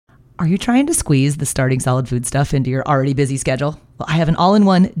Are you trying to squeeze the starting solid food stuff into your already busy schedule? Well, I have an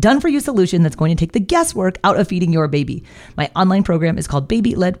all-in-one, done-for-you solution that's going to take the guesswork out of feeding your baby. My online program is called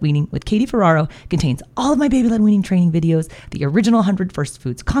Baby Led Weaning with Katie Ferraro. It contains all of my baby led weaning training videos, the original 100 First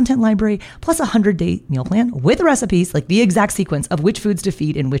Foods content library, plus a 100-day meal plan with recipes, like the exact sequence of which foods to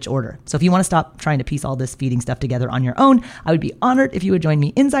feed in which order. So if you want to stop trying to piece all this feeding stuff together on your own, I would be honored if you would join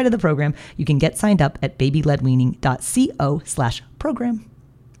me inside of the program. You can get signed up at babyledweaning.co/program.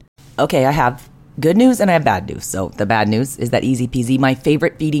 Okay, I have good news and I have bad news. So the bad news is that Easy Peasy, my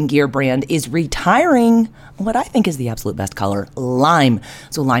favorite feeding gear brand, is retiring what I think is the absolute best color, lime.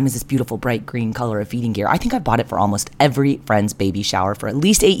 So lime is this beautiful bright green color of feeding gear. I think I've bought it for almost every friend's baby shower for at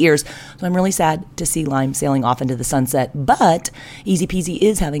least 8 years. So I'm really sad to see lime sailing off into the sunset. But Easy Peasy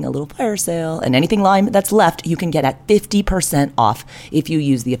is having a little fire sale, and anything lime that's left you can get at 50% off if you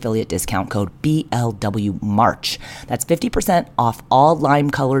use the affiliate discount code BLWMarch. That's 50% off all lime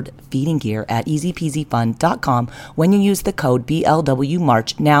colored feeding gear at easypeasyfun.com when you use the code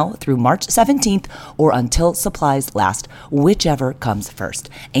BLWMarch now through March 17th or until supplies last, whichever comes first.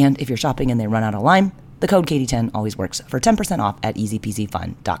 And if you're shopping and they run out of lime, the code Katie10 always works for 10% off at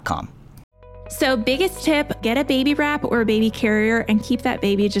easypeasyfun.com. So biggest tip, get a baby wrap or a baby carrier and keep that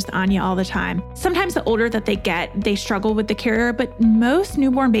baby just on you all the time. Sometimes the older that they get, they struggle with the carrier, but most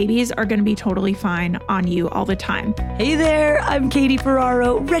newborn babies are going to be totally fine on you all the time. Hey there, I'm Katie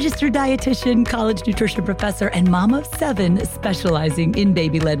Ferraro, registered dietitian, college nutrition professor, and mom of 7 specializing in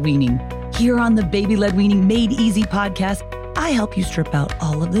baby-led weaning. Here on the Baby Led Weaning Made Easy podcast, I help you strip out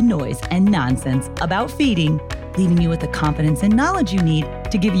all of the noise and nonsense about feeding, leaving you with the confidence and knowledge you need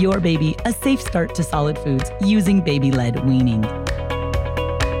to give your baby a safe start to solid foods using baby-led weaning.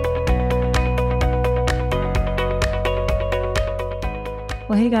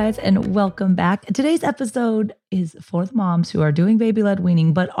 Well, hey guys, and welcome back. Today's episode is for the moms who are doing baby-led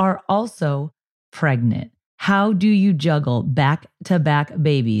weaning, but are also pregnant. How do you juggle back-to-back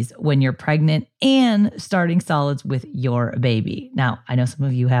babies when you're pregnant and starting solids with your baby? Now, I know some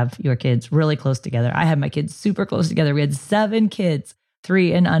of you have your kids really close together. I had my kids super close together. We had 7 kids,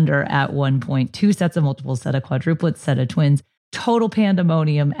 3 and under at one point, 2 sets of multiples, set of quadruplets, set of twins, total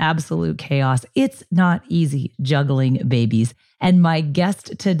pandemonium, absolute chaos. It's not easy juggling babies. And my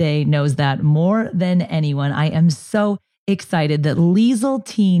guest today knows that more than anyone. I am so excited that Liesl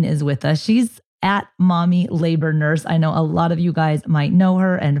Teen is with us. She's at Mommy Labor Nurse. I know a lot of you guys might know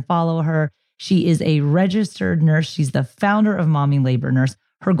her and follow her. She is a registered nurse. She's the founder of Mommy Labor Nurse.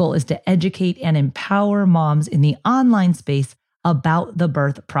 Her goal is to educate and empower moms in the online space about the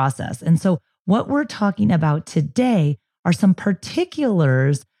birth process. And so what we're talking about today are some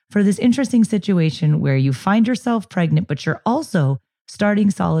particulars for this interesting situation where you find yourself pregnant, but you're also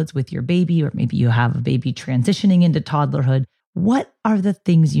starting solids with your baby, or maybe you have a baby transitioning into toddlerhood. What are the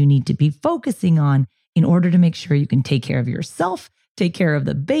things you need to be focusing on in order to make sure you can take care of yourself, take care of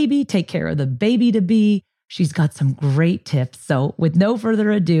the baby, take care of the baby-to-be? She's got some great tips. So with no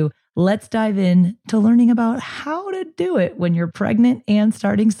further ado, let's dive in to learning about how to do it when you're pregnant and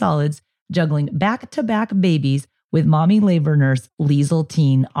starting solids, juggling back-to-back babies with Mommy Labor Nurse Liesl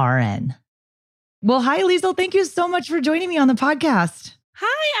Teen RN. Well, hi, Liesl. Thank you so much for joining me on the podcast.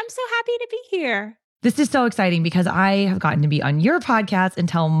 Hi, I'm so happy to be here. This is so exciting because I have gotten to be on your podcast and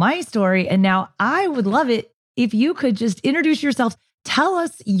tell my story. And now I would love it if you could just introduce yourself, tell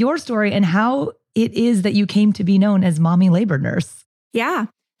us your story and how it is that you came to be known as Mommy Labor Nurse. Yeah.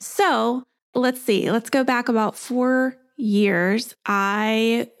 So let's see. Let's go back about 4 years.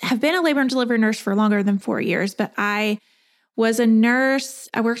 I have been a labor and delivery nurse for longer than 4 years, but I was a nurse.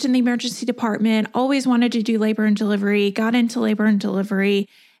 I worked in the emergency department, always wanted to do labor and delivery, got into labor and delivery,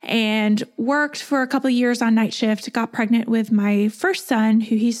 and worked for a couple of years on night shift, got pregnant with my first son,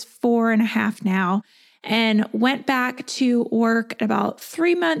 who he's 4.5 now, and went back to work at about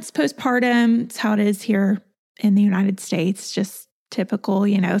 3 months postpartum. It's how it is here in the United States, just typical,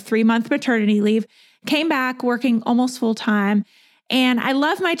 3-month maternity leave. Came back working almost full time. And I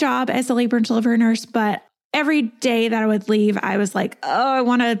love my job as a labor and delivery nurse, but every day that I would leave, I was like, oh, I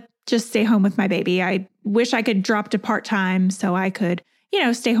want to just stay home with my baby. I wish I could drop to part-time so I could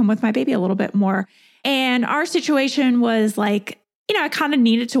stay home with my baby a little bit more. And our situation was like, I kind of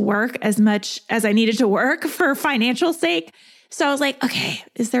needed to work as much as I needed to work for financial sake. So I was like, okay,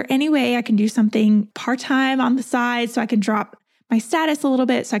 is there any way I can do something part-time on the side so I can drop my status a little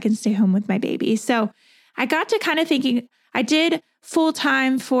bit so I can stay home with my baby? So I got to kind of thinking, I did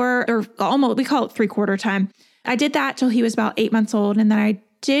full-time or almost, we call it 3/4 time. I did that till he was about 8 months old. And then I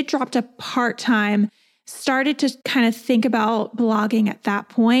did drop to part-time, started to kind of think about blogging at that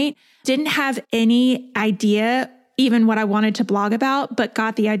point. Didn't have any idea even what I wanted to blog about, but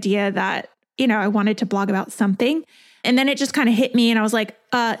got the idea that, I wanted to blog about something. And then it just kind of hit me and I was like,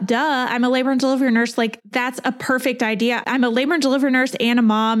 duh, I'm a labor and delivery nurse. Like, that's a perfect idea. I'm a labor and delivery nurse and a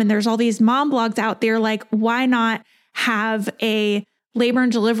mom. And there's all these mom blogs out there. Like, why not have a labor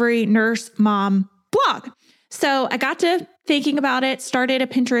and delivery nurse mom blog? So I got to thinking about it, started a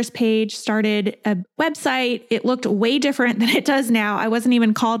Pinterest page, started a website. It looked way different than it does now. I wasn't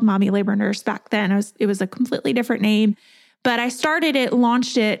even called Mommy Labor Nurse back then. It was a completely different name, but I started it,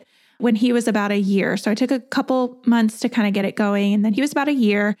 launched it when he was about a year. So I took a couple months to kind of get it going. And then he was about a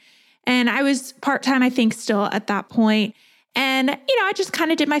year and I was part-time, I think, still at that point. And, I just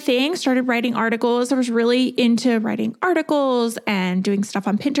kind of did my thing, started writing articles. I was really into writing articles and doing stuff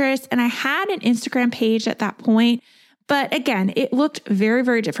on Pinterest. And I had an Instagram page at that point. But again, it looked very,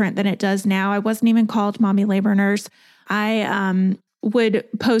 very different than it does now. I wasn't even called Mommy Labor Nurse. I would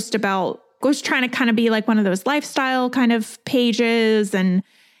post about, was trying to kind of be like one of those lifestyle kind of pages. And,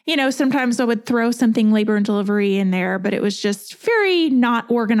 sometimes I would throw something labor and delivery in there, but it was just very not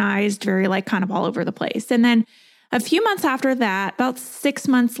organized, very like kind of all over the place. And then a few months after that, about 6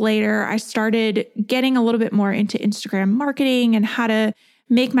 months later, I started getting a little bit more into Instagram marketing and how to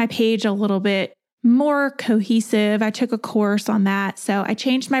make my page a little bit more cohesive. I took a course on that. So I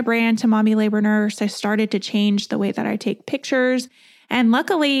changed my brand to Mommy Labor Nurse. I started to change the way that I take pictures. And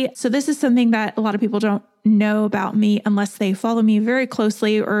luckily, so this is something that a lot of people don't know about me unless they follow me very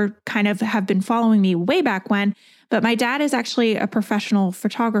closely or kind of have been following me way back when. But my dad is actually a professional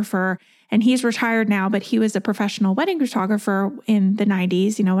photographer and he's retired now, but he was a professional wedding photographer in the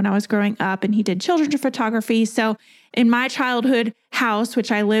 90s, when I was growing up, and he did children's photography. So in my childhood house,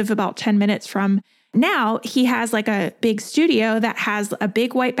 which I live about 10 minutes from now, he has like a big studio that has a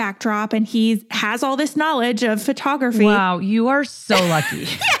big white backdrop and he has all this knowledge of photography. Wow, you are so lucky.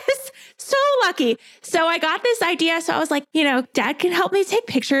 Yes, so lucky. So I got this idea. So I was like, Dad can help me take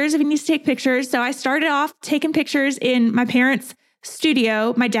pictures if he needs to take pictures. So I started off taking pictures in my parents'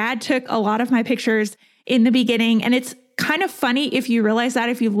 studio. My dad took a lot of my pictures in the beginning. And it's kind of funny if you realize that,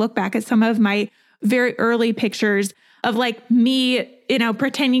 if you look back at some of my very early pictures of like me,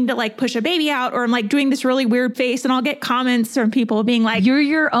 pretending to like push a baby out, or I'm like doing this really weird face, and I'll get comments from people being like, "You're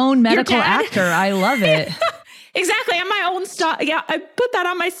your own medical actor." I love it. Exactly. I'm my own stock. Yeah. I put that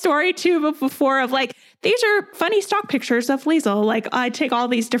on my story too before of like, these are funny stock pictures of Liesl. Like I take all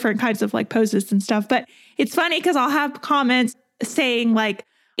these different kinds of like poses and stuff, but it's funny because I'll have comments saying like,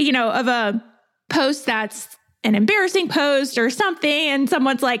 of a post that's an embarrassing post or something. And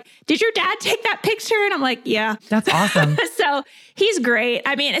someone's like, did your dad take that picture? And I'm like, yeah. That's awesome. So he's great.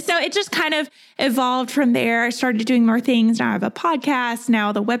 I mean, so it just kind of evolved from there. I started doing more things. Now I have a podcast.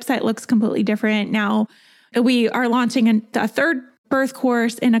 Now the website looks completely different. Now we are launching a third birth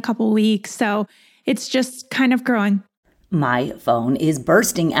course in a couple weeks. So it's just kind of growing. My phone is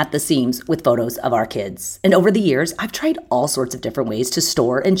bursting at the seams with photos of our kids. And over the years, I've tried all sorts of different ways to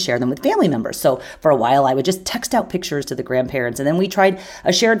store and share them with family members. So for a while, I would just text out pictures to the grandparents. And then we tried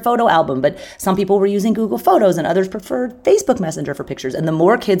a shared photo album, but some people were using Google Photos and others preferred Facebook Messenger for pictures. And the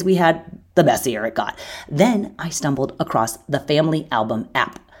more kids we had, the messier it got. Then I stumbled across the Family Album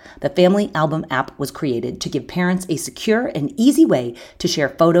app. The Family Album app was created to give parents a secure and easy way to share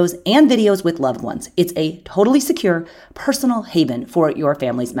photos and videos with loved ones. It's a totally secure, personal haven for your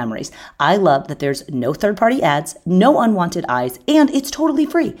family's memories. I love that there's no third-party ads, no unwanted eyes, and it's totally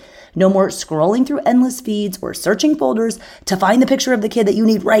free. No more scrolling through endless feeds or searching folders to find the picture of the kid that you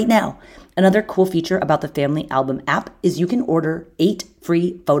need right now. Another cool feature about the Family Album app is you can order 8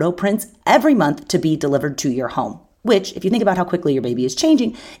 free photo prints every month to be delivered to your home. Which, if you think about how quickly your baby is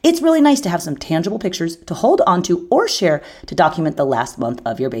changing, it's really nice to have some tangible pictures to hold onto or share to document the last month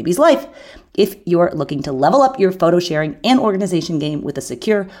of your baby's life. If you're looking to level up your photo sharing and organization game with a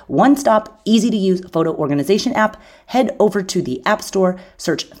secure, one-stop, easy-to-use photo organization app, head over to the App Store,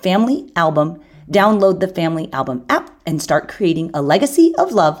 search Family Album, download the Family Album app, and start creating a legacy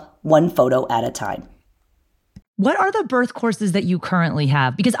of love one photo at a time. What are the birth courses that you currently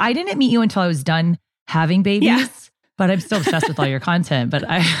have? Because I didn't meet you until I was done having babies. Yeah. But I'm still obsessed with all your content, but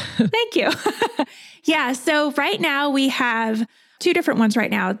Thank you. Yeah. So right now we have 2 different ones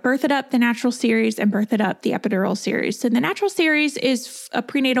right now, Birth It Up, the Natural Series, and Birth It Up, the Epidural Series. So the Natural Series is a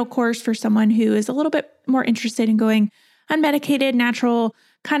prenatal course for someone who is a little bit more interested in going unmedicated, natural,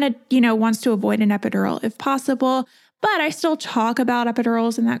 kind of, wants to avoid an epidural if possible. But I still talk about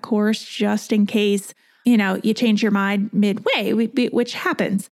epidurals in that course just in case, you change your mind midway, which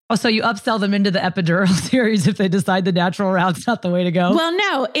happens. Oh, so you upsell them into the epidural series if they decide the natural route's not the way to go? Well,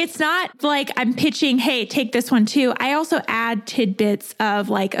 no, it's not like I'm pitching, hey, take this one too. I also add tidbits of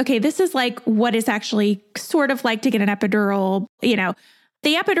like, okay, this is like what it's actually sort of like to get an epidural. You know,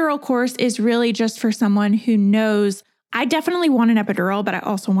 the epidural course is really just for someone who knows I definitely want an epidural, but I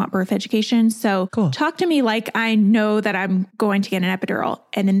also want birth education. So Talk to me like I know that I'm going to get an epidural.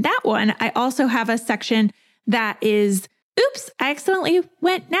 And in that one, I also have a section that is, oops, I accidentally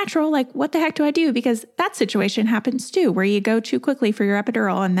went natural. Like, what the heck do I do? Because that situation happens too, where you go too quickly for your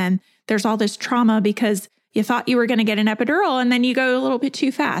epidural. And then there's all this trauma because you thought you were going to get an epidural and then you go a little bit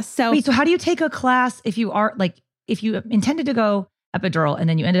too fast. So wait, so how do you take a class if you are like, if you intended to go epidural and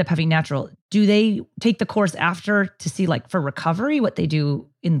then you ended up having natural, do they take the course after to see like for recovery, what they do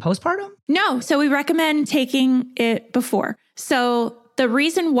in postpartum? No. So we recommend taking it before. So the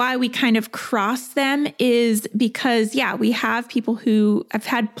reason why we kind of cross them is because, we have people who, I've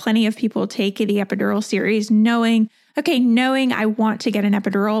had plenty of people take the epidural series knowing I want to get an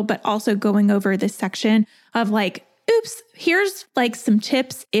epidural, but also going over this section of like, oops, here's like some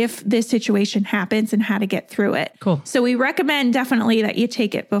tips if this situation happens and how to get through it. Cool. So we recommend definitely that you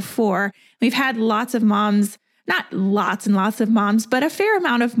take it before. We've had lots of moms, not lots and lots of moms, but a fair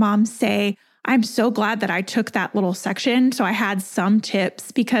amount of moms say, I'm so glad that I took that little section. So I had some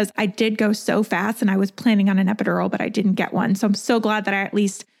tips because I did go so fast and I was planning on an epidural, but I didn't get one. So I'm so glad that I at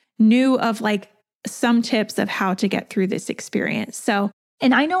least knew of like some tips of how to get through this experience. So,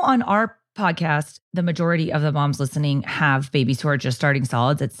 and I know on our podcast, the majority of the moms listening have babies who are just starting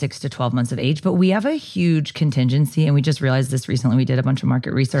solids at 6 to 12 months of age, but we have a huge contingency. And we just realized this recently. We did a bunch of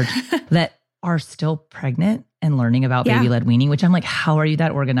market research that are still pregnant and learning about baby-led weaning, which I'm like, how are you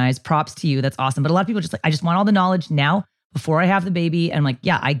that organized? Props to you. That's awesome. But a lot of people just like, I just want all the knowledge now before I have the baby. And I'm like,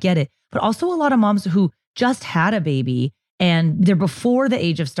 yeah, I get it. But also a lot of moms who just had a baby and they're before the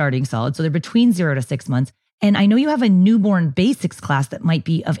age of starting solids. So they're between 0 to 6 months. And I know you have a newborn basics class that might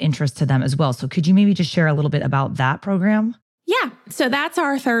be of interest to them as well. So could you maybe just share a little bit about that program? Yeah. So that's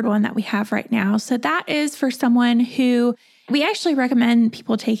our third one that we have right now. So that is for someone who we actually recommend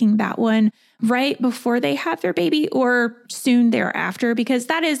people taking that one right before they have their baby or soon thereafter, because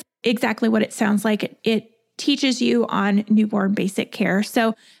that is exactly what it sounds like. It teaches you on newborn basic care.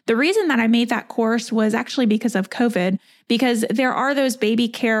 So the reason that I made that course was actually because of COVID, because there are those baby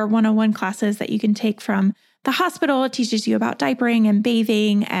care 101 classes that you can take from the hospital. It teaches you about diapering and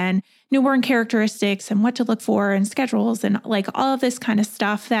bathing and newborn characteristics and what to look for and schedules and like all of this kind of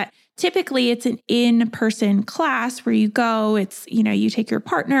stuff that typically it's an in-person class where you go, it's, you take your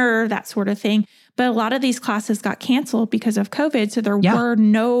partner, that sort of thing. But a lot of these classes got canceled because of COVID. So there were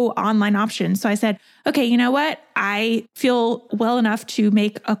no online options. So I said, okay, you know what? I feel well enough to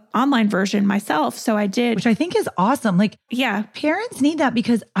make an online version myself. So I did. Which I think is awesome. Like, parents need that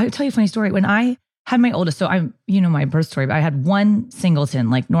because I'll tell you a funny story. When I had my oldest, so I'm, my birth story, but I had one singleton,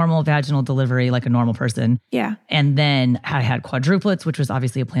 like normal vaginal delivery, like a normal person. Yeah. And then I had quadruplets, which was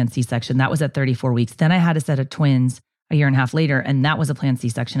obviously a planned C-section. That was at 34 weeks. Then I had a set of twins a year and a half later, and that was a planned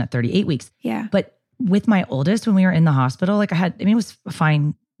C-section at 38 weeks. Yeah. But with my oldest, when we were in the hospital, like it was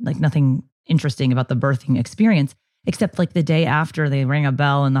fine, like nothing interesting about the birthing experience, except like the day after they rang a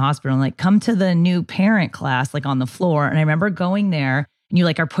bell in the hospital and like, come to the new parent class, like on the floor. And I remember going there and you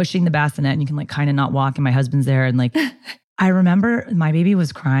like are pushing the bassinet and you can like kind of not walk and my husband's there. And like, I remember my baby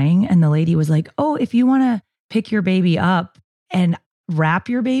was crying and the lady was like, oh, if you want to pick your baby up and wrap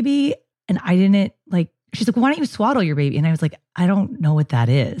your baby. And I didn't like, she's like, well, why don't you swaddle your baby? And I was like, I don't know what that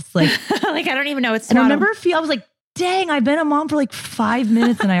is. Like, like, I don't even know it's swaddle. And I remember I was like, dang, I've been a mom for like 5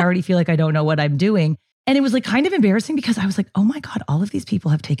 minutes and I already feel like I don't know what I'm doing. And it was like kind of embarrassing because I was like, oh my God, all of these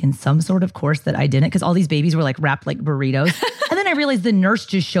people have taken some sort of course that I didn't, because all these babies were like wrapped like burritos. And then I realized the nurse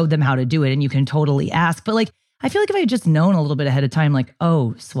just showed them how to do it and you can totally ask. But like, I feel like if I had just known a little bit ahead of time, like,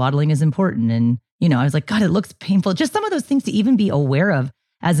 oh, swaddling is important. And, I was like, God, it looks painful. Just some of those things to even be aware of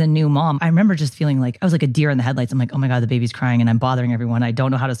as a new mom. I remember just feeling like I was like a deer in the headlights. I'm like, oh my God, the baby's crying and I'm bothering everyone. I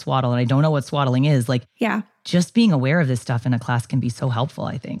don't know how to swaddle and I don't know what swaddling is. Like, just being aware of this stuff in a class can be so helpful,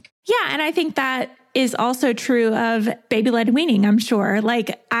 I think. Yeah. And I think that is also true of baby-led weaning, I'm sure.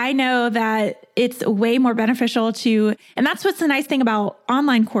 Like, I know that it's way more beneficial to, and that's what's the nice thing about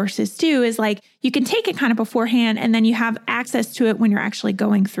online courses too, is like, you can take it kind of beforehand and then you have access to it when you're actually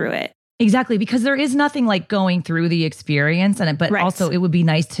going through it. Exactly, because there is nothing like going through the experience, but also it would be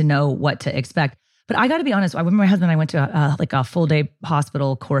nice to know what to expect. But I got to be honest, I remember my husband and I went to a full day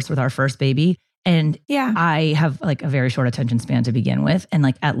hospital course with our first baby. And I have like a very short attention span to begin with. And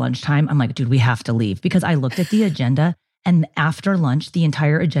like at lunchtime, I'm like, dude, we have to leave, because I looked at the agenda And after lunch, the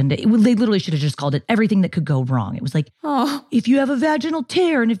entire agenda, they literally should have just called it everything that could go wrong. It was like, if you have a vaginal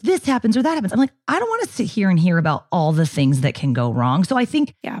tear and if this happens or that happens. I'm like, I don't want to sit here and hear about all the things that can go wrong. So I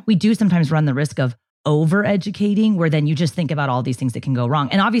think we do sometimes run the risk of over-educating, where then you just think about all these things that can go wrong.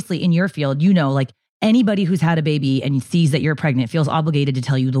 And obviously in your field, like anybody who's had a baby and sees that you're pregnant feels obligated to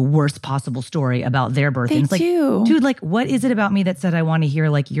tell you the worst possible story about their birth. And it's like, dude, like, what is it about me that said I want to hear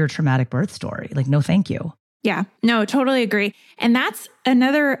like your traumatic birth story? Like, no, thank you. Yeah, no, totally agree. And that's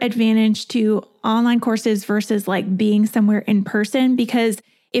another advantage to online courses versus like being somewhere in person, because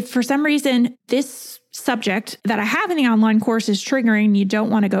if for some reason this subject that I have in the online course is triggering, you don't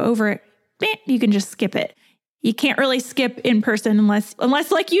want to go over it, you can just skip it. You can't really skip in person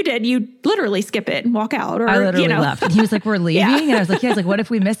unless like you did, you literally skip it and walk out. Or I literally left. And he was like, we're leaving. And I was like, what if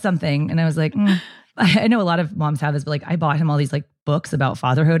we missed something? And I was like, I know a lot of moms have this, but like I bought him all these like books about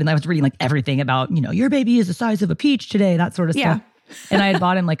fatherhood, and I was reading like everything about, your baby is the size of a peach today, that sort of stuff. And I had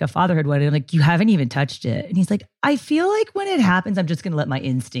bought him like a fatherhood one, and I'm like, you haven't even touched it. And he's like, I feel like when it happens, I'm just going to let my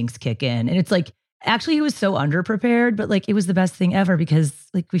instincts kick in. And it's like, actually he was so underprepared, but like it was the best thing ever because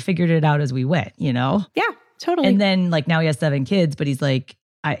like we figured it out as we went, Yeah, totally. And then like now he has 7 kids, but he's like,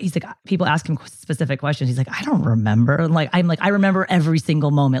 people ask him specific questions. He's like, I don't remember. And like, I'm like, I remember every single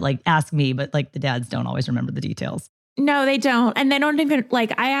moment, like ask me, but like the dads don't always remember the details. No, they don't. And they don't even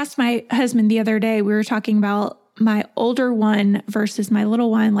like, I asked my husband the other day, we were talking about my older one versus my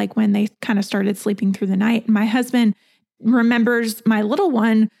little one, like when they kind of started sleeping through the night. And my husband remembers my little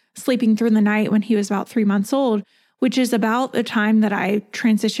one sleeping through the night when he was about 3 months old, which is about the time that I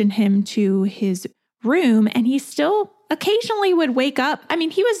transitioned him to his room. And he still occasionally would wake up. I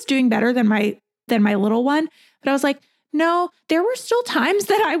mean, he was doing better than my little one, but I was like, no, there were still times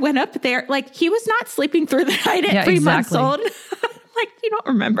that I went up there. Like he was not sleeping through the night at 3 months old. Like you don't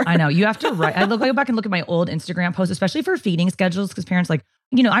remember. I know. You have to write. I go back and look at my old Instagram posts, especially for feeding schedules, because parents like,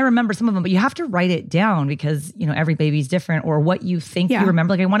 I remember some of them, but you have to write it down because, every baby's different, or what you think you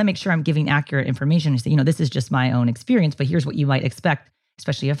remember. Like I want to make sure I'm giving accurate information. And say, this is just my own experience, but here's what you might expect,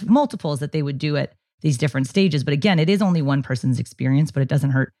 especially if multiples that they would do at these different stages. But again, it is only one person's experience, but it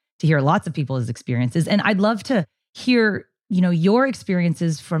doesn't hurt to hear lots of people's experiences. And I'd love to hear, your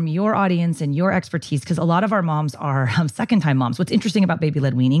experiences from your audience and your expertise, because a lot of our moms are second-time moms. What's interesting about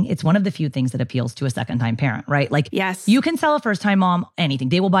baby-led weaning, it's one of the few things that appeals to a second-time parent, right? Like, yes, you can sell a first-time mom anything.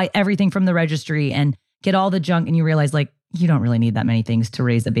 They will buy everything from the registry and get all the junk, and you realize, like, you don't really need that many things to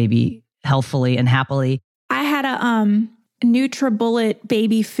raise a baby healthfully and happily. I had a NutriBullet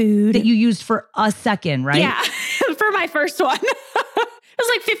baby food that you used for a second, right? Yeah, for my first one. It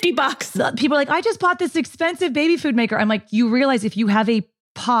was like $50. People are like, I just bought this expensive baby food maker. I'm like, you realize if you have a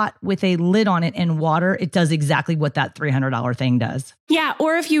pot with a lid on it and water, it does exactly what that $300 thing does. Yeah.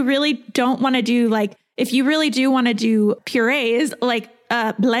 Or if you really don't want to do if you really do want to do purees, like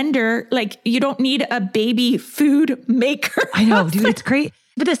a blender, like you don't need a baby food maker. I know, dude, it's great.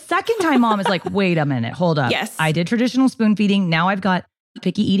 But the second time mom is like, wait a minute, hold up. Yes. I did traditional spoon feeding. Now I've got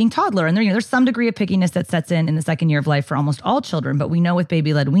picky eating toddler. And there's some degree of pickiness that sets in the second year of life for almost all children. But we know with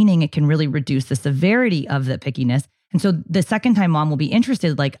baby-led weaning, it can really reduce the severity of the pickiness. And so the second time mom will be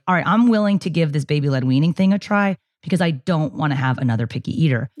interested, like, all right, I'm willing to give this baby-led weaning thing a try because I don't want to have another picky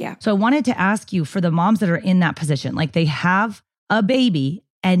eater. Yeah. So I wanted to ask you, for the moms that are in that position, like they have a baby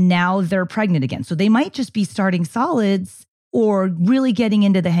and now they're pregnant again. So they might just be starting solids or really getting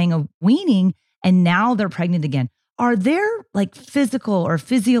into the hang of weaning, and now they're pregnant again. Are there like physical or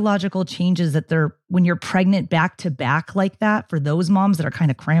physiological changes that when you're pregnant back to back like that, for those moms that are kind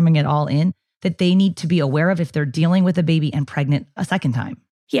of cramming it all in, that they need to be aware of if they're dealing with a baby and pregnant a second time?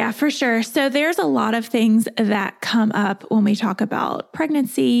 Yeah, for sure. So there's a lot of things that come up when we talk about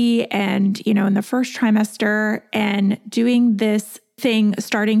pregnancy and, in the first trimester and doing this thing,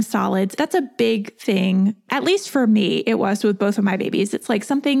 starting solids. That's a big thing. At least for me, it was with both of my babies. It's like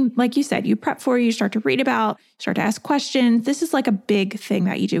something, like you said, you prep for, you start to read about, start to ask questions. This is like a big thing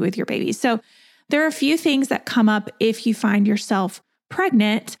that you do with your baby. So there are a few things that come up if you find yourself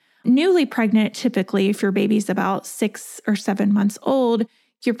pregnant, newly pregnant. Typically, if your baby's about 6 or 7 months old,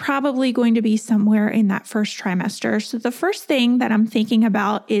 you're probably going to be somewhere in that first trimester. So the first thing that I'm thinking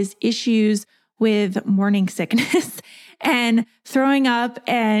about is issues with morning sickness and throwing up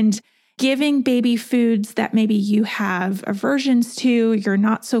and giving baby foods that maybe you have aversions to, you're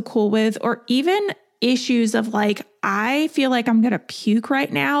not so cool with, or even issues of like, I feel like I'm going to puke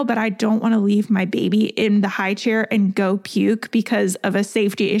right now, but I don't want to leave my baby in the high chair and go puke because of a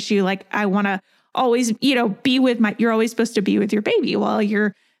safety issue. Like I want to always, you're always supposed to be with your baby while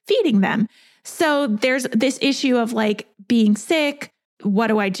you're feeding them. So there's this issue of like being sick. What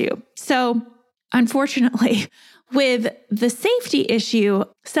do I do? So unfortunately, with the safety issue,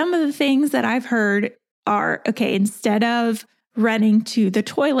 some of the things that I've heard are, okay, instead of running to the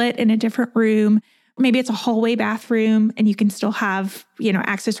toilet in a different room, maybe it's a hallway bathroom and you can still have,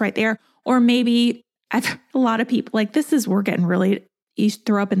 access right there. Or maybe a lot of people like, we're getting really, you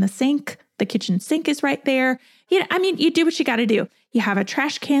throw up in the sink, the kitchen sink is right there. You do what you got to do. You have a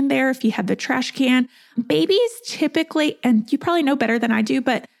trash can there. If you have the trash can, babies typically, and you probably know better than I do,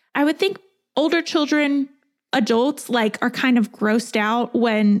 but I would think older children, adults are kind of grossed out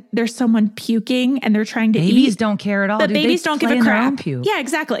when there's someone puking and they're trying to eat. Babies don't care at all. But babies don't give a crap. Yeah,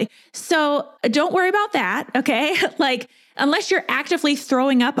 exactly. So don't worry about that. Okay. Unless you're actively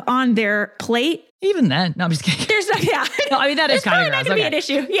throwing up on their plate. Even then, no, I'm just kidding. There's that is kind of gross. Not going to be an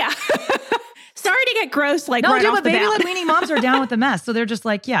issue. Yeah. Sorry to get gross right off the bat. But baby-led weaning moms are down with the mess. So they're just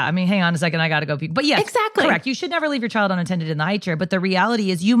hang on a second, I got to go puke. But yes, exactly. Correct. You should never leave your child unattended in the high chair. But the reality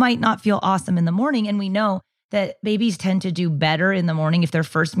is you might not feel awesome in the morning. And we know that babies tend to do better in the morning. If their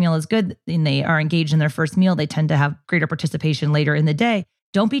first meal is good and they are engaged in their first meal, they tend to have greater participation later in the day.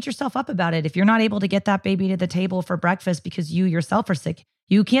 Don't beat yourself up about it. If you're not able to get that baby to the table for breakfast because you yourself are sick,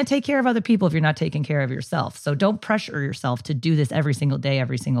 you can't take care of other people if you're not taking care of yourself. So don't pressure yourself to do this every single day,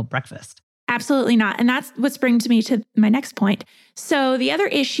 every single breakfast. Absolutely not. And that's what's brings me to my next point. So the other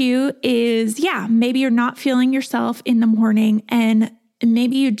issue is, maybe you're not feeling yourself in the morning and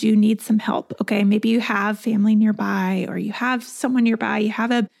maybe you do need some help. Okay. Maybe you have family nearby or you have someone nearby, you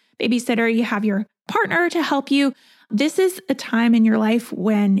have a babysitter, you have your partner to help you. This is a time in your life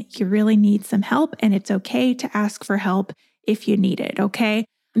when you really need some help, and it's okay to ask for help if you need it. Okay.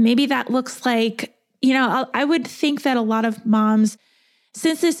 Maybe that looks like, I would think that a lot of moms,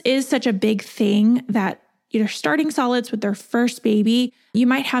 since this is such a big thing that you're starting solids with their first baby, you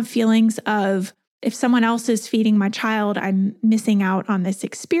might have feelings of, if someone else is feeding my child, I'm missing out on this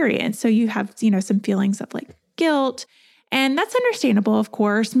experience. So you have, some feelings of guilt. And that's understandable, of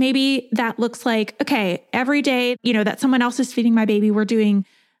course. Maybe that looks like, okay, every day, that someone else is feeding my baby, we're doing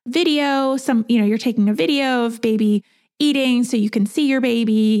video, you're taking a video of baby eating so you can see your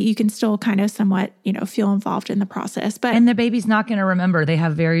baby. You can still kind of somewhat, feel involved in the process. And the baby's not going to remember. They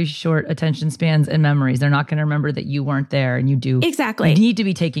have very short attention spans and memories. They're not going to remember that you weren't there and you do. Exactly. You need to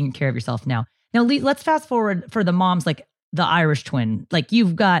be taking care of yourself now. Now, let's fast forward for the moms, the Irish twin.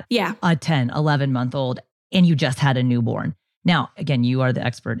 You've got a 10, 11-month-old and you just had a newborn. Now, again, you are the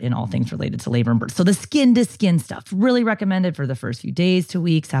expert in all things related to labor and birth. So the skin to skin stuff, really recommended for the first few days to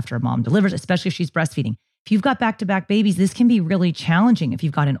weeks after a mom delivers, especially if she's breastfeeding. If you've got back-to-back babies, this can be really challenging. If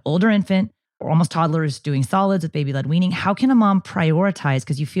you've got an older infant or almost toddlers doing solids with baby-led weaning, how can a mom prioritize?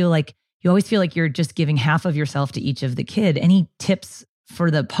 Because you always feel like you're just giving half of yourself to each of the kid. Any tips for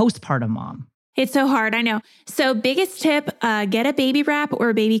the postpartum mom? It's so hard, I know. So biggest tip, get a baby wrap or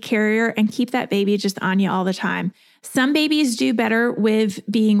a baby carrier and keep that baby just on you all the time. Some babies do better with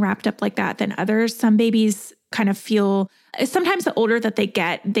being wrapped up like that than others. Some babies kind of feel, sometimes the older that they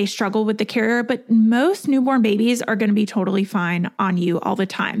get, they struggle with the carrier, but most newborn babies are going to be totally fine on you all the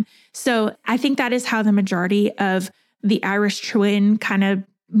time. So I think that is how the majority of the Irish twin kind of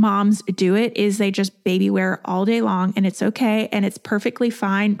moms do it, is they just baby wear all day long and it's okay. And it's perfectly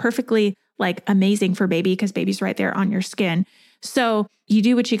fine, perfectly amazing for baby because baby's right there on your skin. So you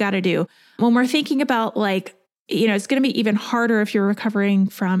do what you got to do. When we're thinking about it's going to be even harder if you're recovering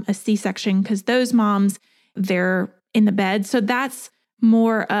from a C-section because those moms, they're in the bed. So that's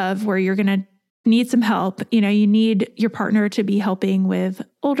more of where you're going to need some help. You need your partner to be helping with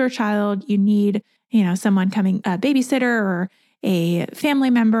older child. You need, someone coming, a babysitter or a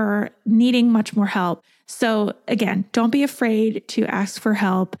family member needing much more help. So again, don't be afraid to ask for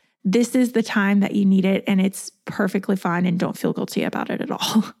help. This is the time that you need it, and it's perfectly fine, and don't feel guilty about it at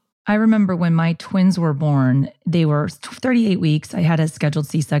all. I remember when my twins were born, they were 38 weeks. I had a scheduled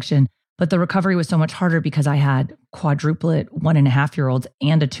C-section, but the recovery was so much harder because I had quadruplet 1.5-year-olds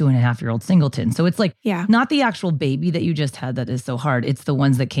and a 2.5-year-old singleton. So it's not the actual baby that you just had that is so hard. It's the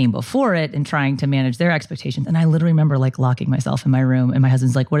ones that came before it and trying to manage their expectations. And I literally remember locking myself in my room and my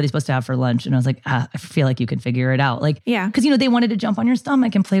husband's like, what are they supposed to have for lunch? And I was like, I feel like you can figure it out. Because, they wanted to jump on your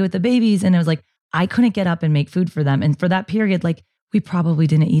stomach and play with the babies. And it was I couldn't get up and make food for them. And for that period, we probably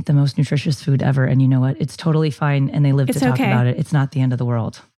didn't eat the most nutritious food ever. And you know what? It's totally fine. And they live to talk about it. It's not the end of the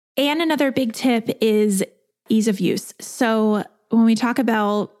world. And another big tip is ease of use. So when we talk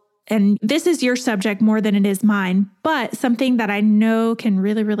about, and this is your subject more than it is mine, but something that I know can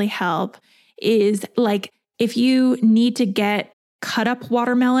really, really help is if you need to get cut up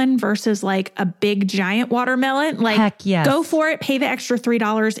watermelon versus like a big giant watermelon. Like, heck yes. Go for it. Pay the extra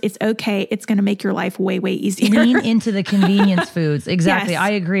 $3. It's okay. It's going to make your life way, way easier. Lean into the convenience foods. Exactly. Yes.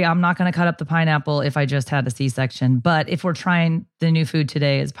 I agree. I'm not going to cut up the pineapple if I just had a C-section. But if we're trying the new food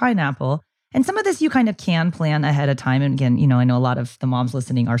today is pineapple, and some of this you kind of can plan ahead of time. And again, I know a lot of the moms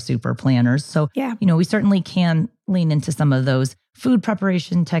listening are super planners. So, we certainly can lean into some of those food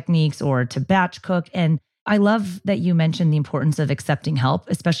preparation techniques or to batch cook. And I love that you mentioned the importance of accepting help,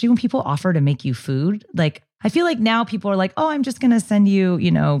 especially when people offer to make you food. Like, I feel like now people are like, oh, I'm just going to send you,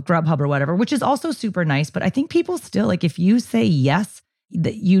 Grubhub or whatever, which is also super nice. But I think people still, like, if you say yes,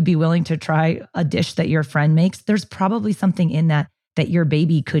 that you'd be willing to try a dish that your friend makes, there's probably something in that your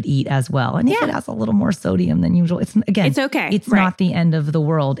baby could eat as well. And if it has a little more sodium than usual, it's okay. It's not the end of the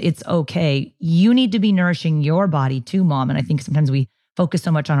world. It's okay. You need to be nourishing your body too, mom. And I think sometimes we focus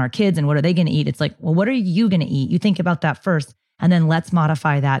so much on our kids and what are they going to eat? It's like, well, what are you going to eat? You think about that first, and then let's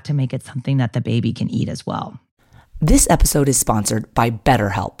modify that to make it something that the baby can eat as well. This episode is sponsored by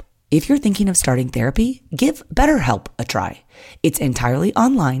BetterHelp. If you're thinking of starting therapy, give BetterHelp a try. It's entirely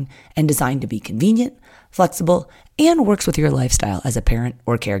online and designed to be convenient, flexible, and works with your lifestyle as a parent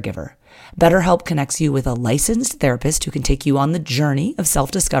or caregiver. BetterHelp connects you with a licensed therapist who can take you on the journey of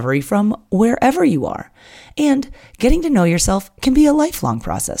self-discovery from wherever you are. And getting to know yourself can be a lifelong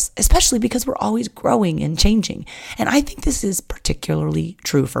process, especially because we're always growing and changing. And I think this is particularly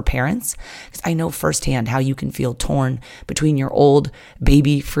true for parents, because I know firsthand how you can feel torn between your old,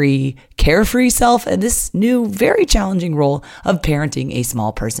 baby-free, carefree self and this new, very challenging role of parenting a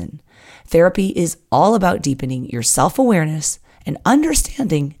small person. Therapy is all about deepening your self-awareness and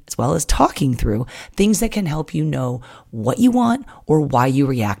understanding, as well as talking through things that can help you know what you want or why you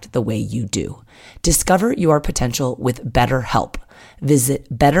react the way you do. Discover your potential with BetterHelp. Visit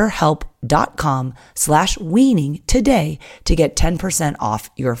betterhelp.com/weaning today to get 10%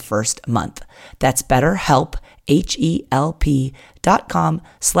 off your first month. That's BetterHelp,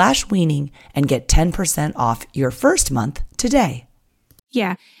 HELP.com/weaning, and get 10% off your first month today.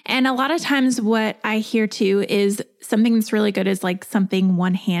 Yeah. And a lot of times what I hear too is something that's really good is like something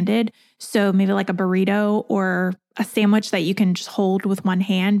one-handed. So maybe like a burrito or a sandwich that you can just hold with one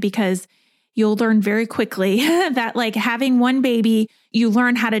hand, because you'll learn very quickly that like having one baby, you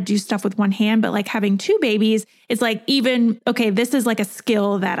learn how to do stuff with one hand, but like having two babies, it's like this is like a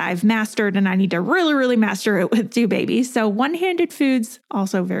skill that I've mastered and I need to really, really master it with two babies. So one-handed foods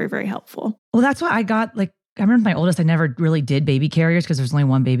also very, very helpful. Well, that's why I remember my oldest, I never really did baby carriers because there's only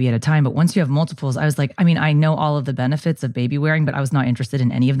one baby at a time. But once you have multiples, I was like, I know all of the benefits of baby wearing, but I was not interested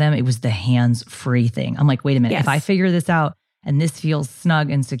in any of them. It was the hands-free thing. I'm like, wait a minute, if I figure this out and this feels snug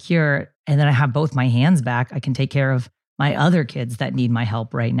and secure, and then I have both my hands back, I can take care of my other kids that need my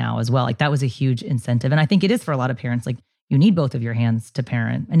help right now as well. Like that was a huge incentive. And I think it is for a lot of parents, like you need both of your hands to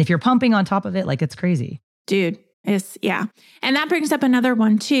parent. And if you're pumping on top of it, like it's crazy. Dude. And that brings up another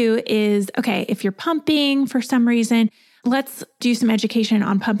one too is, okay, if you're pumping for some reason, let's do some education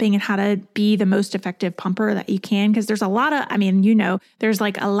on pumping and how to be the most effective pumper that you can. Because there's a lot of, there's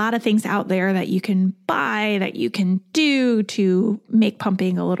like a lot of things out there that you can buy, that you can do to make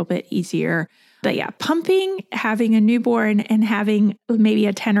pumping a little bit easier. But yeah, pumping, having a newborn and having maybe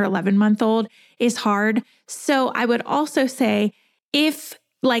a 10 or 11 month old is hard. So I would also say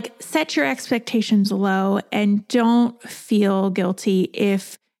set your expectations low and don't feel guilty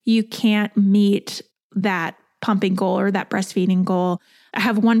if you can't meet that pumping goal or that breastfeeding goal. I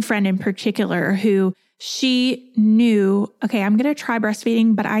have one friend in particular who she knew, okay, I'm going to try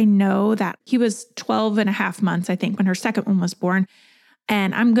breastfeeding, but I know that he was 12 and a half months, I think, when her second one was born.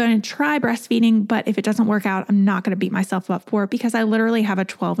 And I'm going to try breastfeeding, but if it doesn't work out, I'm not going to beat myself up for it because I literally have a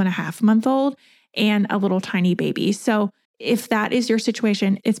 12 and a half month old and a little tiny baby. So if that is your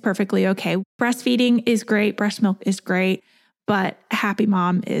situation, it's perfectly okay. Breastfeeding is great. Breast milk is great, but a happy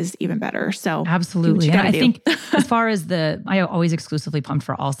mom is even better. So absolutely. And I think as far as I always exclusively pumped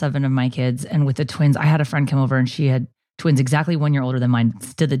for all 7 of my kids. And with the twins, I had a friend come over and she had twins exactly 1 year older than mine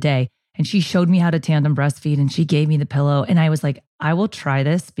to the day. And she showed me how to tandem breastfeed and she gave me the pillow. And I was like, I will try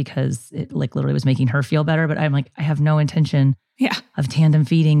this because it like literally was making her feel better. But I'm like, I have no intention of tandem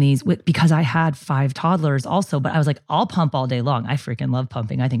feeding these because I had 5 toddlers also. But I was like, I'll pump all day long. I freaking love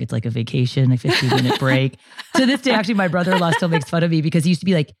pumping. I think it's like a vacation, a 15-minute break. To this day, actually, my brother-in-law still makes fun of me because he used to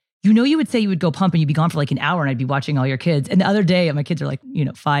be like, you would say you would go pump and you'd be gone for like an hour and I'd be watching all your kids. And the other day, my kids are like,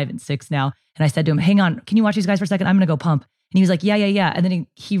 5 and 6 now. And I said to him, hang on, can you watch these guys for a second? I'm going to go pump. And he was like, yeah. And then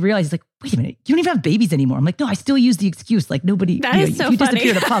he realized, he's like, wait a minute, you don't even have babies anymore. I'm like, no, I still use the excuse. Like nobody, is so if you funny.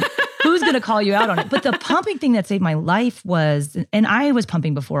 disappear to pump, who's going to call you out on it? But the pumping thing that saved my life was, and I was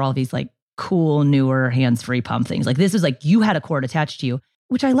pumping before all these like cool, newer hands-free pump things. Like this is like you had a cord attached to you,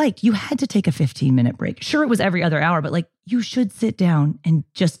 which I like. You had to take a 15-minute break. Sure, it was every other hour, but like you should sit down and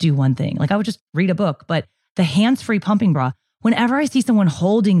just do one thing. Like I would just read a book, but the hands-free pumping bra, whenever I see someone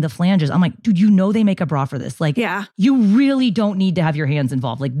holding the flanges, I'm like, dude, you know they make a bra for this. Like, you really don't need to have your hands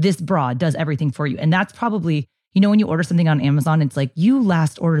involved. Like this bra does everything for you. And that's probably, when you order something on Amazon, it's like, you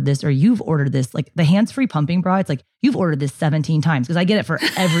last ordered this or you've ordered this. Like the hands-free pumping bra, it's like, you've ordered this 17 times because I get it for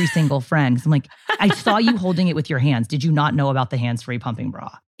every single friend. Because I'm like, I saw you holding it with your hands. Did you not know about the hands-free pumping bra?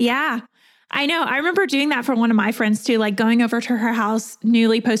 Yeah. I know. I remember doing that for one of my friends too, like going over to her house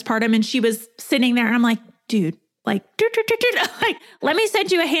newly postpartum and she was sitting there and I'm like, dude, like, like, let me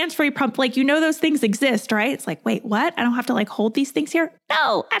send you a hands-free pump. Like, those things exist, right? It's like, wait, what? I don't have to like hold these things here?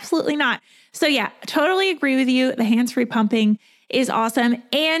 No, absolutely not. So yeah, totally agree with you. The hands-free pumping is awesome.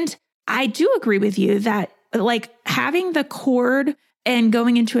 And I do agree with you that like having the cord and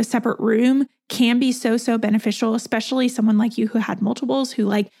going into a separate room can be so, so beneficial, especially someone like you who had multiples, who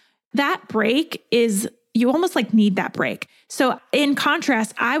like that break is, you almost like need that break. So in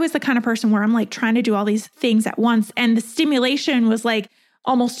contrast, I was the kind of person where I'm like trying to do all these things at once. And the stimulation was like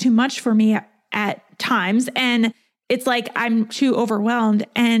almost too much for me at times. And it's like, I'm too overwhelmed.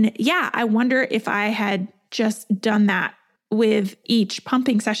 And yeah, I wonder if I had just done that with each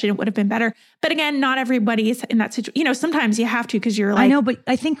pumping session, it would have been better. But again, not everybody is in that situation. Sometimes you have to, because you're like, I know, but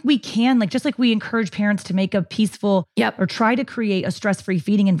I think we can, like, just like we encourage parents to make a peaceful or try to create a stress-free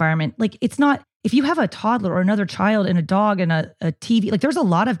feeding environment. Like it's not, if you have a toddler or another child and a dog and a TV, like there's a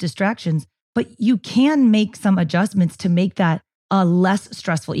lot of distractions, but you can make some adjustments to make that a less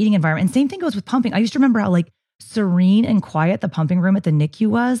stressful eating environment. And same thing goes with pumping. I used to remember how like serene and quiet the pumping room at the NICU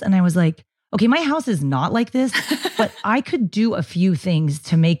was. And I was like, okay, my house is not like this, but I could do a few things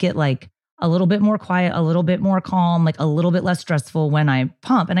to make it like a little bit more quiet, a little bit more calm, like a little bit less stressful when I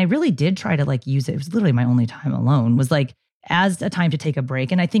pump. And I really did try to like use it. It was literally my only time alone, was like as a time to take a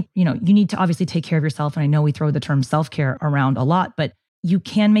break. And I think, you need to obviously take care of yourself. And I know we throw the term self-care around a lot, but you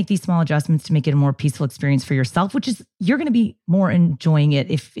can make these small adjustments to make it a more peaceful experience for yourself, which is, you're going to be more enjoying it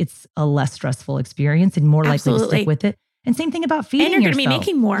if it's a less stressful experience and more likely to stick with it. And same thing about feeding yourself. And you're going to be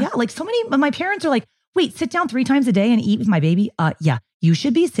making more. Yeah, like so many of my parents are like, wait, sit down 3 times a day and eat with my baby? Yeah, you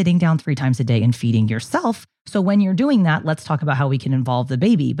should be sitting down 3 times a day and feeding yourself. So when you're doing that, let's talk about how we can involve the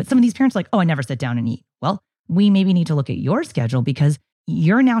baby. But some of these parents are like, oh, I never sit down and eat. Well, we maybe need to look at your schedule because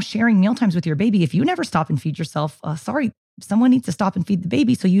you're now sharing meal times with your baby. If you never stop and feed yourself, sorry, someone needs to stop and feed the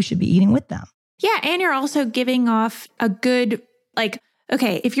baby. So you should be eating with them. Yeah. And you're also giving off a good, like,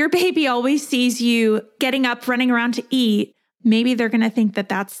 okay, if your baby always sees you getting up, running around to eat, maybe they're going to think that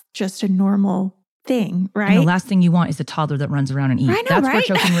that's just a normal thing, right? And the last thing you want is a toddler that runs around and eats. I know, that's right?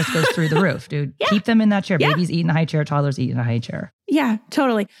 where choking risk goes through the roof, dude. Yeah. Keep them in that chair. Yeah. Babies eat in a high chair, toddlers eat in a high chair. Yeah,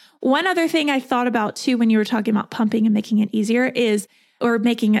 totally. One other thing I thought about too, when you were talking about pumping and making it easier is, or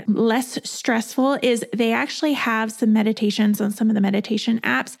making it less stressful, is they actually have some meditations on some of the meditation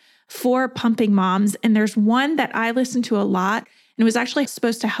apps for pumping moms. And there's one that I listen to a lot, and it was actually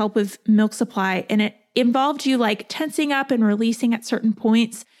supposed to help with milk supply. And it involved you like tensing up and releasing at certain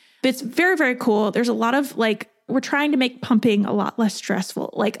points. But it's very, very cool. There's a lot of like, we're trying to make pumping a lot less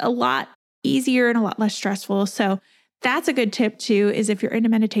stressful, like a lot easier and a lot less stressful. So that's a good tip too, is if you're into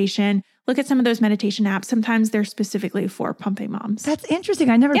meditation, look at some of those meditation apps. Sometimes they're specifically for pumping moms. That's interesting.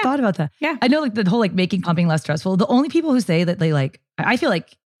 I never thought about that. Yeah. I know like the whole like making pumping less stressful. The only people who say that they like, I feel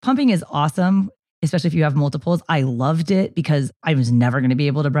like pumping is awesome, especially if you have multiples. I loved it because I was never going to be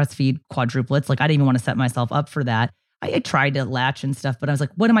able to breastfeed quadruplets. Like I didn't even want to set myself up for that. I tried to latch and stuff, but I was like,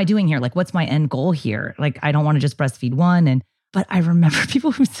 what am I doing here? Like, what's my end goal here? Like, I don't want to just breastfeed one. But I remember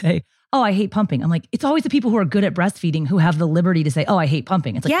people who say, oh, I hate pumping. I'm like, it's always the people who are good at breastfeeding who have the liberty to say, oh, I hate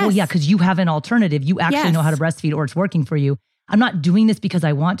pumping. It's like, well, yeah, because you have an alternative. You actually know how to breastfeed or it's working for you. I'm not doing this because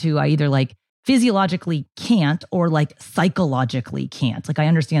I want to. I either like physiologically can't or like psychologically can't. Like I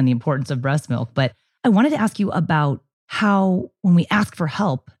understand the importance of breast milk, but I wanted to ask you about how when we ask for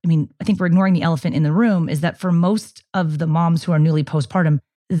help, I mean, I think we're ignoring the elephant in the room, is that for most of the moms who are newly postpartum,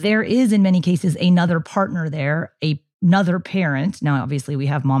 there is in many cases another partner there, another parent. Now, obviously we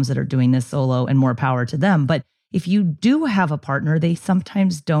have moms that are doing this solo and more power to them. But if you do have a partner, they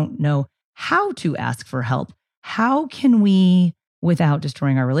sometimes don't know how to ask for help. How can we, without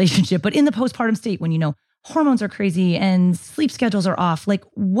destroying our relationship, but in the postpartum state when, hormones are crazy and sleep schedules are off, like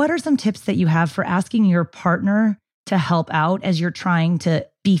what are some tips that you have for asking your partner to help out as you're trying to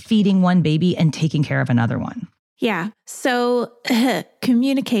be feeding one baby and taking care of another one? Yeah. So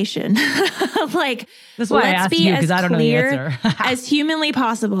communication, like that's why I asked you because I don't know the answer. As humanly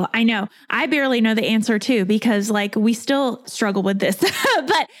possible. I know I barely know the answer too, because like we still struggle with this,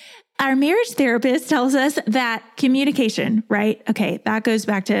 but our marriage therapist tells us that communication, right? Okay, that goes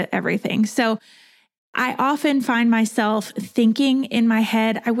back to everything. So I often find myself thinking in my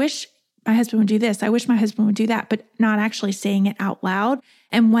head, I wish my husband would do this. I wish my husband would do that, but not actually saying it out loud.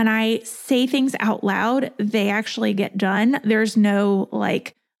 And when I say things out loud, they actually get done. There's no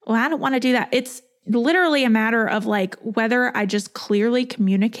like, well, I don't want to do that. It's literally a matter of like whether I just clearly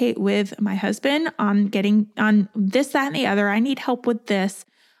communicate with my husband on getting on this, that, and the other. I need help with this.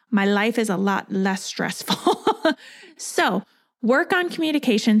 My life is a lot less stressful. So work on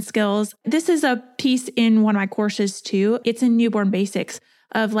communication skills. This is a piece in one of my courses too. It's in Newborn Basics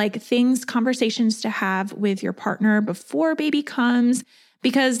of like things, conversations to have with your partner before baby comes,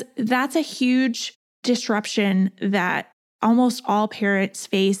 because that's a huge disruption that almost all parents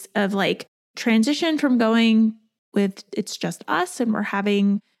face of like transition from going with it's just us and we're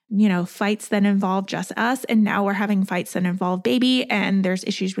having, fights that involve just us. And now we're having fights that involve baby and there's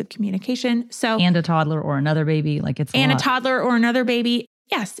issues with communication. So, and a toddler or another baby, like it's a lot. A toddler or another baby.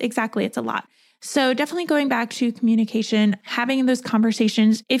 Yes, exactly. It's a lot. So definitely going back to communication, having those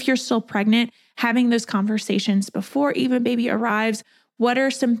conversations, if you're still pregnant, having those conversations before even baby arrives. What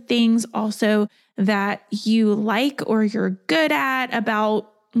are some things also that you like or you're good at about,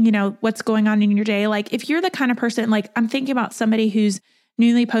 what's going on in your day? Like if you're the kind of person, like I'm thinking about somebody who's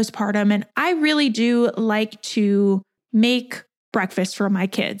newly postpartum, and I really do like to make breakfast for my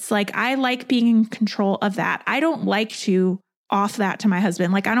kids. Like I like being in control of that. I don't like to off that to my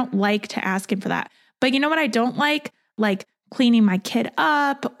husband. Like I don't like to ask him for that. But you know what I don't like? Like cleaning my kid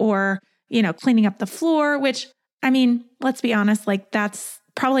up or, cleaning up the floor, which I mean, let's be honest, like that's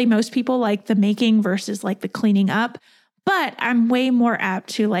probably most people like the making versus like the cleaning up. But I'm way more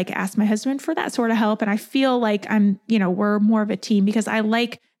apt to like ask my husband for that sort of help. And I feel like we're more of a team because I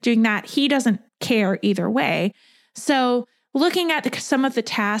like doing that. He doesn't care either way. So looking at some of the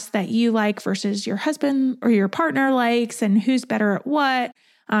tasks that you like versus your husband or your partner likes and who's better at what.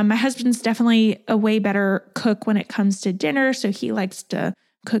 My husband's definitely a way better cook when it comes to dinner. So he likes to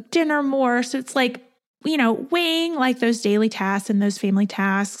cook dinner more. So it's like, weighing like those daily tasks and those family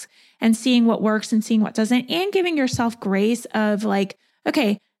tasks and seeing what works and seeing what doesn't, and giving yourself grace of like,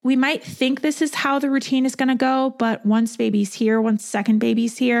 okay, we might think this is how the routine is going to go, but once baby's here, once second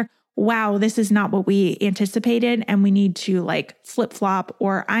baby's here, wow, this is not what we anticipated. And we need to like flip flop,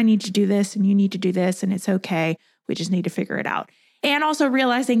 or I need to do this and you need to do this. And it's okay. We just need to figure it out. And also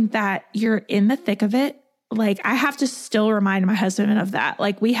realizing that you're in the thick of it. Like I have to still remind my husband of that.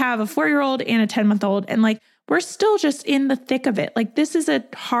 Like we have a 4-year-old and a 10-month-old and like, we're still just in the thick of it. Like this is a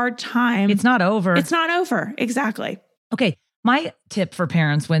hard time. It's not over. It's not over. Exactly. Okay. My tip for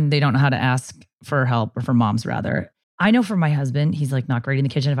parents when they don't know how to ask for help, or for moms rather, I know for my husband, he's like not great in the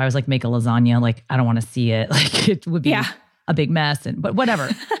kitchen. If I was like make a lasagna, like I don't want to see it. Like it would be a big mess. But whatever.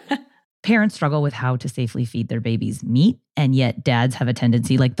 Parents struggle with how to safely feed their babies meat. And yet dads have a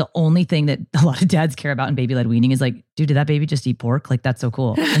tendency, like the only thing that a lot of dads care about in baby-led weaning is like, dude, did that baby just eat pork? Like, that's so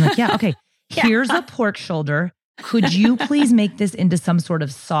cool. I'm like, yeah, okay. Here's a pork shoulder. Could you please make this into some sort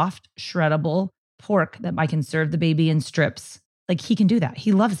of soft, shreddable pork that I can serve the baby in strips? Like he can do that.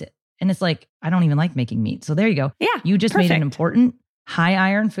 He loves it. And it's like, I don't even like making meat. So there you go. Yeah. You just made an important high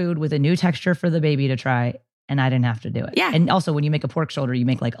iron food with a new texture for the baby to try. And I didn't have to do it. Yeah. And also when you make a pork shoulder, you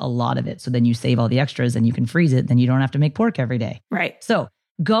make like a lot of it. So then you save all the extras and you can freeze it. Then you don't have to make pork every day. Right. So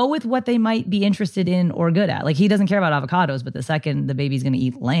go with what they might be interested in or good at. Like he doesn't care about avocados, but the second the baby's going to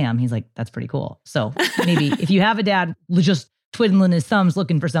eat lamb, he's like, that's pretty cool. So maybe if you have a dad just twiddling his thumbs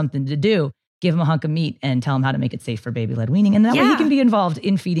looking for something to do, give him a hunk of meat and tell him how to make it safe for baby-led weaning. And that way he can be involved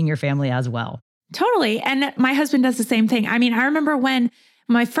in feeding your family as well. Totally. And my husband does the same thing. I mean, I remember when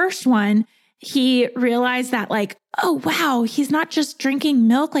my first one, he realized that like, oh, wow, he's not just drinking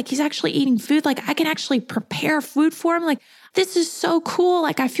milk. Like he's actually eating food. Like I can actually prepare food for him. Like this is so cool.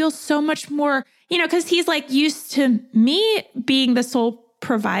 Like I feel so much more, because he's like used to me being the sole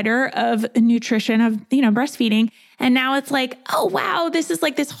provider of nutrition, of, breastfeeding. And now it's like, oh, wow, this is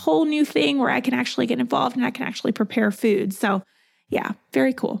like this whole new thing where I can actually get involved and I can actually prepare food. So yeah,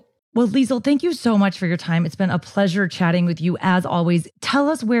 very cool. Well, Liesl, thank you so much for your time. It's been a pleasure chatting with you as always. Tell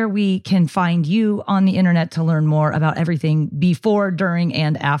us where we can find you on the internet to learn more about everything before, during,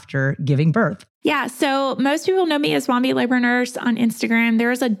 and after giving birth. Yeah. So most people know me as Mommy Labor Nurse on Instagram.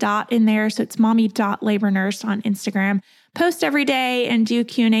 There is a dot in there. So it's mommy.labornurse on Instagram. Post every day and do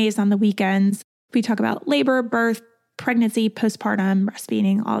Q&As on the weekends. We talk about labor, birth, pregnancy, postpartum,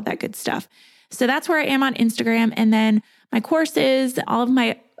 breastfeeding, all of that good stuff. So that's where I am on Instagram. And then my courses, all of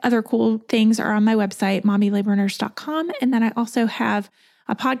my other cool things are on my website, mommylabornurse.com. And then I also have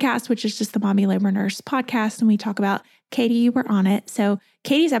a podcast, which is just the Mommy Labor Nurse podcast. And we talk about Katie, you were on it. So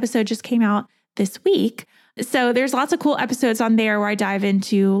Katie's episode just came out this week. So there's lots of cool episodes on there where I dive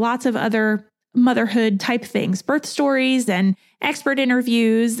into lots of other motherhood type things, birth stories and expert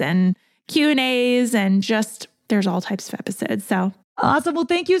interviews and Q&As, and just there's all types of episodes. So awesome. Well,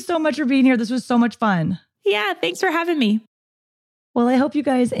 thank you so much for being here. This was so much fun. Yeah, thanks for having me. Well, I hope you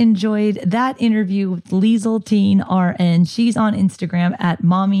guys enjoyed that interview with Liesl Teen RN. She's on Instagram at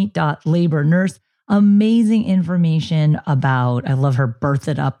mommy.labornurse. Amazing information about, I love her Birth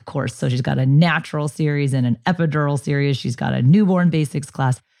It Up course. So she's got a natural series and an epidural series. She's got a newborn basics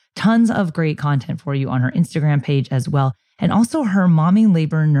class. Tons of great content for you on her Instagram page as well. And also her Mommy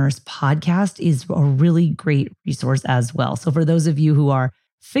Labor Nurse podcast is a really great resource as well. So for those of you who are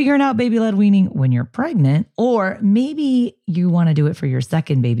figuring out baby-led weaning when you're pregnant, or maybe you want to do it for your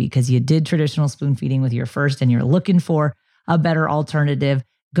second baby because you did traditional spoon feeding with your first and you're looking for a better alternative,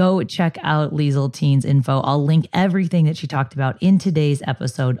 go check out Liesl Teen's info. I'll link everything that she talked about in today's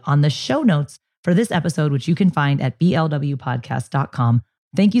episode on the show notes for this episode, which you can find at blwpodcast.com.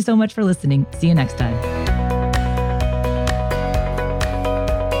 Thank you so much for listening. See you next time.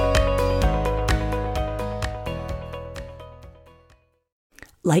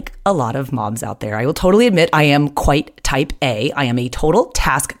 Like a lot of moms out there, I will totally admit I am quite type A. I am a total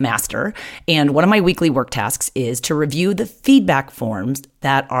taskmaster. And one of my weekly work tasks is to review the feedback forms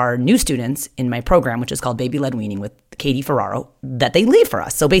that our new students in my program, which is called Baby-Led Weaning with Katie Ferraro, that they leave for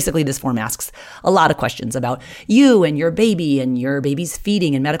us. So basically this form asks a lot of questions about you and your baby's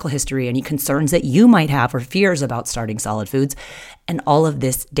feeding and medical history, any concerns that you might have or fears about starting solid foods. And all of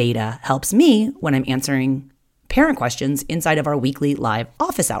this data helps me when I'm answering parent questions inside of our weekly live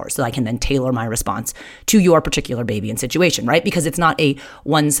office hours, so I can then tailor my response to your particular baby and situation, right? Because it's not a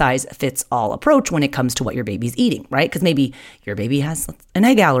one-size-fits-all approach when it comes to what your baby's eating, right? Because maybe your baby has an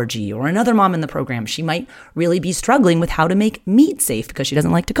egg allergy, or another mom in the program, she might really be struggling with how to make meat safe because she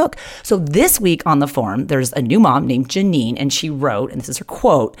doesn't like to cook. So this week on the form, there's a new mom named Janine, and she wrote, and this is her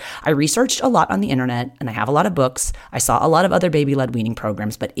quote, "I researched a lot on the internet, and I have a lot of books. I saw a lot of other baby-led weaning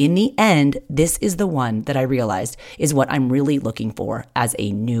programs, but in the end, this is the one that I realized is what I'm really looking for as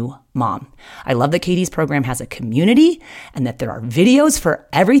a new mom. I love that Katie's program has a community and that there are videos for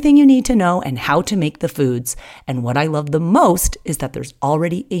everything you need to know and how to make the foods. And what I love the most is that there's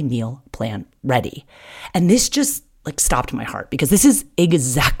already a meal plan ready." And this just stopped my heart, because this is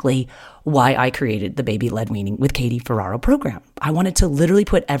exactly why I created the Baby-Led Weaning with Katie Ferraro program. I wanted to literally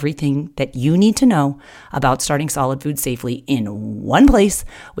put everything that you need to know about starting solid food safely in one place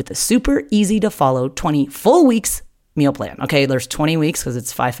with a super easy to follow 20 full weeks meal plan. Okay, there's 20 weeks because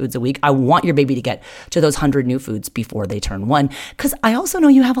it's 5 foods a week. I want your baby to get to those 100 new foods before they turn 1, because I also know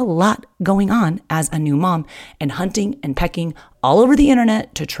you have a lot going on as a new mom and hunting and pecking all over the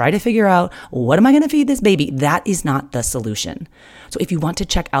internet to try to figure out, what am I going to feed this baby? That is not the solution. So if you want to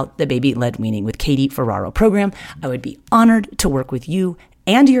check out the Baby-Led Weaning with Katie Ferraro program, I would be honored to work with you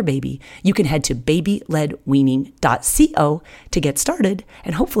and your baby. You can head to babyledweaning.co to get started,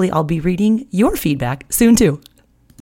 and hopefully I'll be reading your feedback soon too.